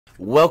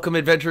Welcome,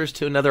 adventurers,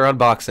 to another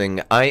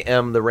unboxing. I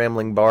am the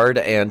Rambling Bard,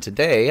 and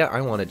today I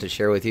wanted to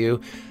share with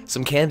you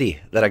some candy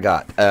that I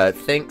got.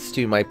 Thanks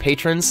to my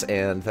patrons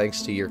and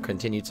thanks to your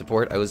continued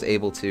support, I was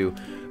able to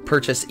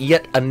purchase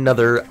yet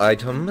another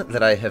item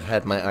that I have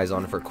had my eyes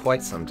on for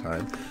quite some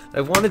time.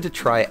 I've wanted to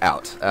try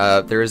out.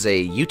 There is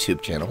a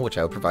YouTube channel, which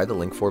I will provide the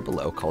link for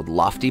below, called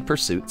Lofty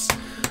Pursuits.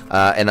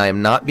 And I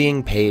am not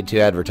being paid to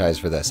advertise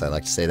for this. I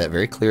like to say that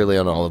very clearly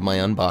on all of my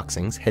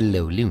unboxings.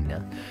 Hello,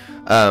 Luna.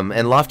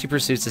 And Lofty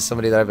Pursuits is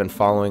somebody that I've been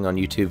following on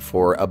YouTube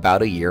for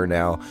about a year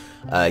now.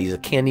 He's a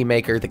candy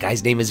maker. The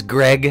guy's name is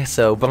Greg,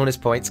 so bonus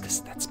points,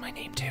 because that's my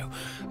name too.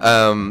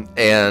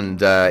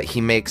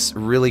 He makes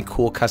really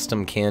cool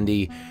custom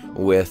candy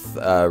with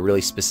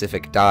really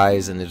specific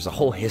dyes, and there's a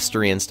whole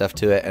history and stuff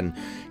to it, and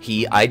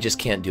I just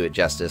can't do it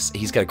justice.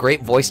 He's got a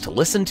great voice to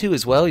listen to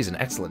as well. He's an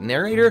excellent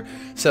narrator,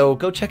 so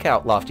go check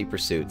out Lofty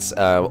Pursuits,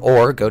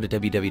 or go to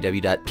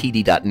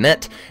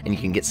www.pd.net and you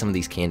can get some of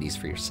these candies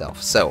for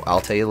yourself. So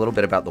I'll tell you a little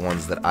bit about the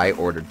ones that I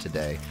ordered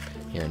today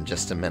here in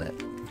just a minute.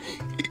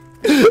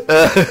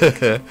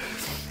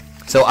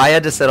 So I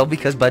had to settle,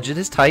 because budget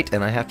is tight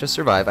and I have to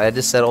survive, I had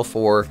to settle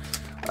for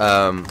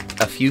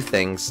a few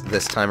things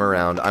this time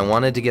around. I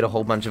wanted to get a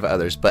whole bunch of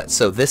others, but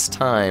so this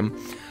time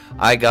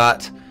I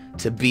got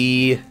to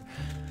be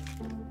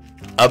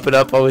up and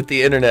up with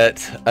the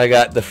internet. I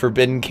got the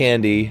forbidden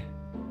candy.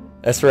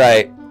 That's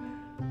right.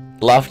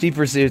 Lofty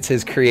Pursuits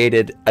has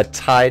created a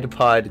Tide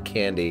Pod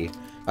candy.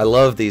 I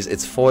love these.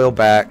 It's foil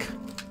back.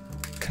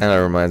 Kind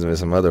of reminds me of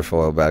some other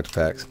foil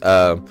backpacks.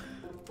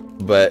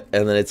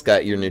 And then it's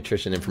got your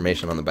nutrition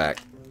information on the back.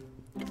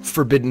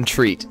 Forbidden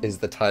Treat is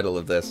the title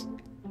of this.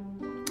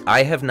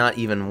 I have not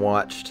even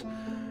watched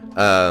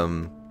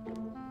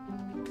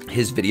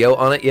his video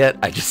on it yet.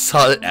 I just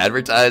saw it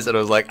advertised and I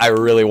was like, I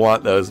really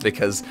want those,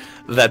 because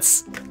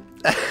that's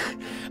that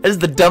is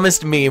the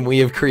dumbest meme we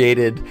have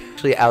created.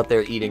 Actually out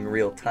there eating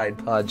real Tide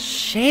Pods.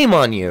 Shame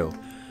on you.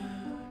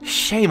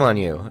 Shame on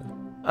you.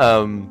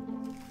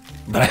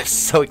 But I'm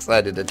so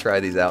excited to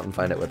try these out and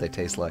find out what they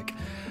taste like.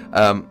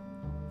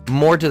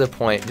 More to the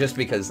point, just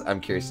because I'm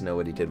curious to know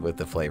what he did with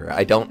the flavor.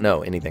 I don't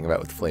know anything about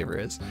what the flavor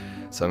is,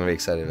 so I'm gonna be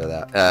excited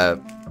about that.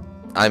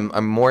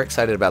 I'm more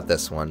excited about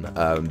this one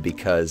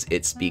because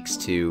it speaks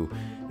to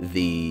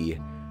the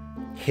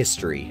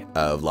history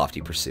of Lofty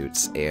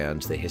Pursuits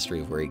and the history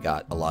of where he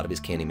got a lot of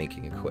his candy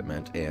making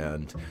equipment,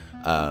 and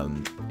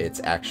it's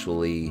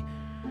actually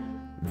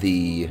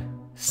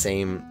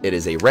it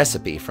is a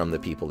recipe from the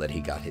people that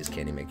he got his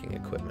candy making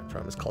equipment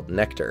from. It's called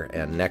Nectar,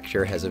 and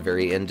Nectar has a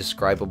very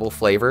indescribable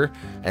flavor,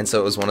 and so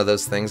it was one of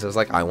those things I was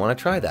like, I want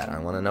to try that. I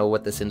want to know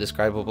what this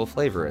indescribable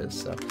flavor is.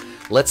 So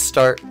let's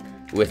start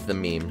with the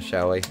meme,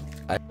 shall we?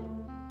 It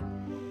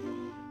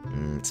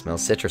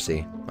smells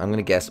citrusy. I'm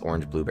gonna guess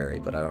orange blueberry,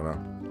 but I don't know.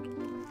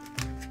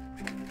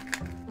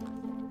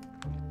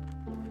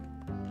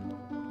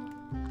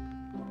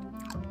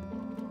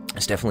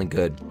 It's definitely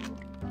good.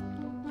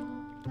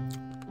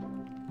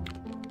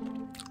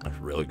 That's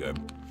really good.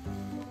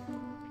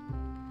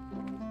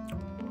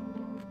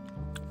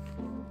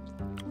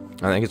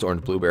 I think it's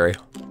orange blueberry.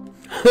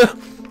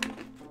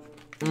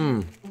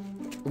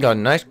 Got a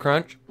nice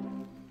crunch.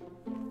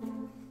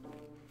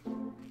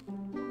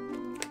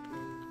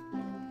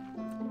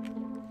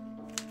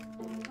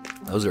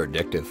 Those are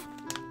addictive.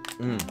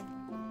 I'm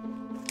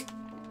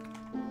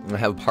gonna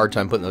have a hard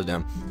time putting those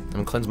down. I'm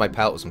gonna cleanse my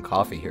palate with some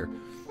coffee here.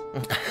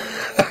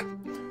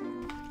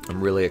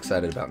 I'm really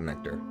excited about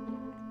Nectar.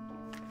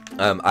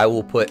 I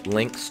will put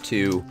links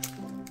to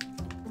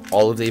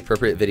all of the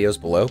appropriate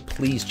videos below.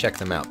 Please check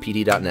them out.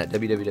 pd.net,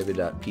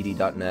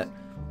 www.pd.net.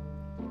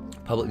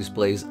 Public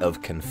displays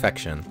of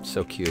confection.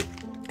 So cute.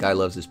 Guy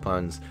loves his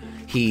puns.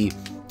 He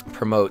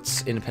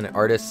promotes independent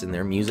artists and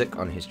their music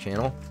on his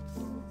channel.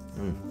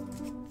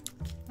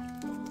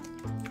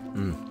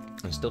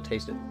 I still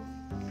taste it.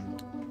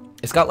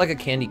 It's got like a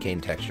candy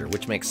cane texture,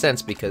 which makes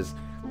sense because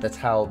that's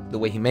how the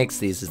way he makes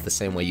these is the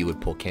same way you would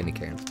pull candy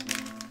canes.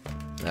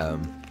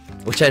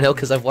 Which I know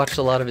because I've watched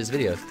a lot of his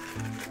videos.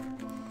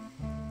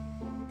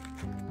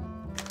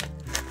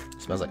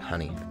 It smells like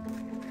honey.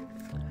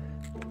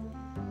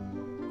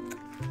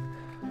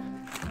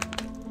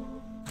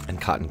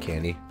 And cotton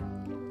candy.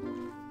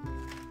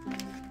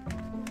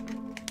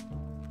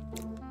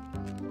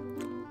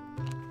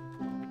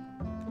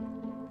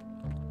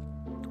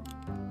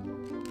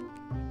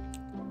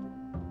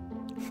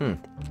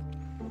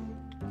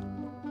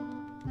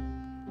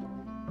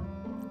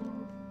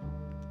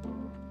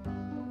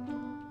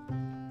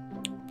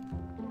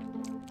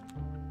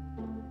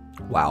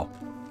 Wow.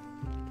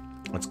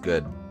 That's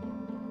good.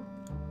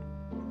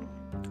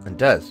 It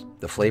does.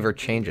 The flavor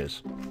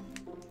changes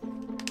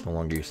the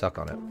longer you suck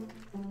on it.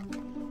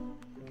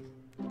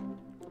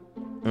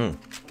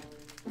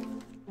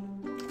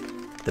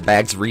 The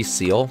bags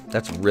reseal.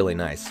 That's really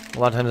nice. A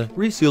lot of times,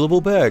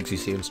 resealable bags you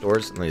see in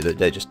stores,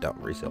 they just don't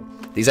reseal.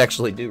 These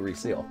actually do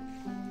reseal.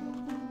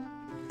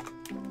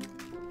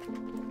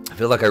 I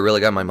feel like I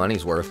really got my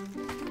money's worth.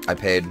 I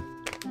paid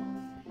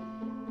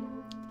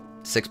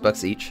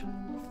 $6 each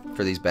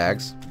for these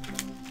bags.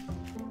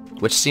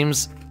 which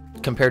seems,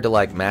 compared to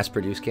like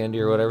mass-produced candy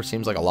or whatever,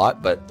 seems like a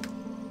lot, but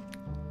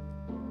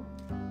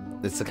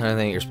it's the kind of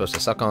thing you're supposed to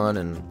suck on,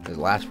 and it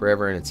lasts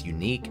forever, and it's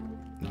unique.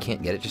 You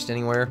can't get it just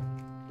anywhere.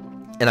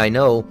 And I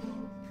know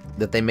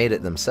that they made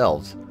it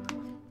themselves,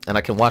 and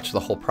I can watch the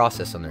whole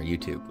process on their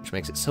YouTube, which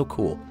makes it so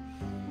cool.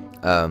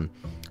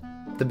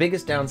 The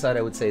biggest downside,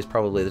 I would say, is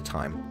probably the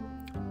time.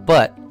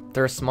 But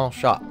they're a small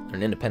shop. They're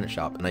an independent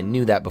shop, and I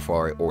knew that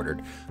before I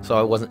ordered. So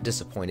I wasn't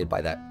disappointed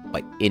by that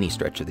by any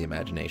stretch of the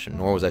imagination,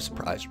 nor was I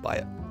surprised by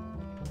it.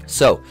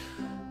 So,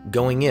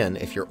 going in,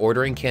 if you're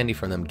ordering candy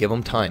from them, give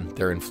them time.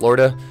 They're in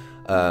Florida.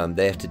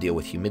 They have to deal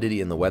with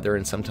humidity and the weather,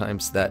 and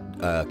sometimes that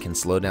can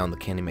slow down the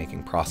candy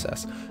making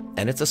process.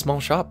 And it's a small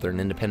shop. They're an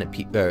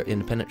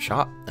independent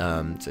shop.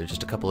 So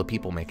just a couple of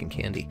people making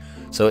candy.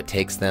 So it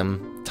takes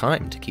them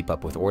time to keep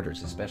up with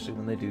orders, especially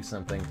when they do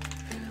something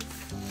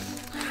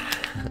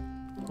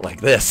like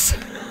this.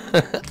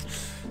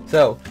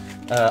 So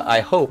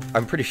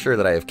I'm pretty sure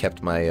that I have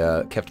kept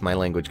my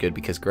language good,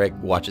 because Greg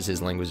watches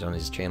his language on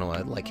his channel.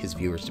 I'd like his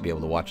viewers to be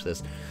able to watch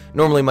this.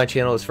 Normally my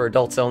channel is for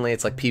adults only.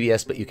 It's like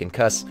PBS, but you can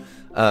cuss.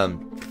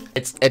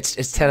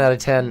 It's 10 out of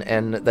 10,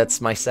 and that's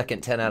my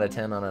second 10 out of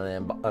 10 on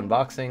an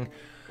unboxing.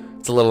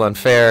 It's a little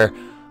unfair.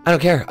 I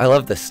don't care. I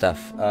love this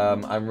stuff.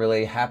 I'm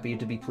really happy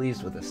to be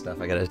pleased with this stuff.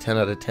 I got a 10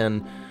 out of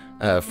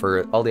 10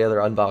 for all the other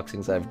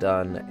unboxings I've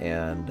done,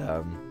 and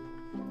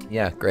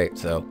yeah, great.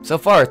 So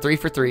far, 3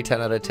 for 3,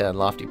 10 out of 10.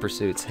 Lofty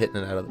Pursuits, hitting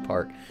it out of the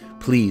park.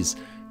 Please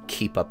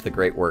keep up the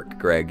great work,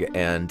 Greg.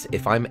 And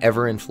if I'm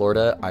ever in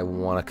Florida, I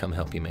want to come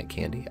help you make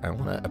candy. I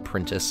want to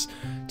apprentice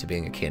to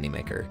being a candy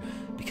maker,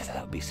 because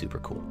that would be super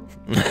cool.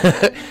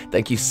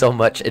 Thank you so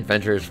much,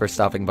 adventurers, for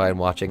stopping by and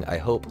watching. I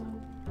hope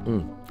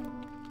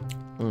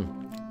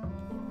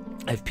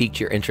I've piqued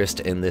your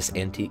interest in this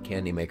antique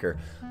candy maker.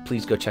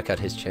 Please go check out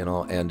his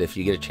channel, and if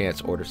you get a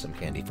chance, order some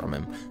candy from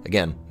him.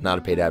 Again, not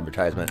a paid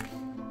advertisement.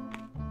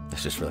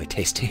 It's just really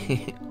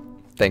tasty.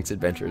 Thanks,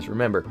 adventurers.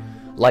 Remember,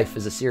 life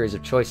is a series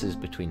of choices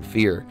between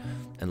fear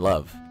and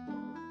love.